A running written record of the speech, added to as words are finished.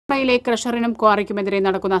യിലെ ക്രഷറിനും ക്വാറിക്കുമെതിരെ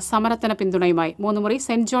നടക്കുന്ന സമരത്തിന് പിന്തുണയുമായി Moonnumuri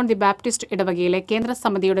saint John the Baptist ഇടവകയിലെ കേന്ദ്ര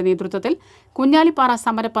സമിതിയുടെ നേതൃത്വത്തിൽ കുഞ്ഞാലിപ്പാറ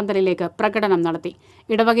സമരപ്പന്തലിലേക്ക് പ്രകടനം നടത്തി.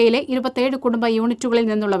 ഇടവകയിലെ 27 കുടുംബ യൂണിറ്റുകളിൽ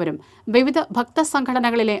നിന്നുള്ളവരും വിവിധ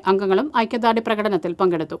ഭക്തസംഘടനകളിലെ അംഗങ്ങളും ഐക്യദാർഢ്യ പ്രകടനത്തിൽ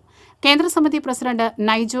പങ്കെടുത്തു. കേന്ദ്ര സമിതി പ്രസിഡന്റ്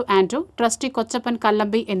നൈജു ആന്റോ, ട്രസ്റ്റി കൊച്ചപ്പൻ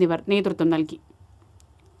കല്ലമ്പി എന്നിവർ നേതൃത്വം നൽകി.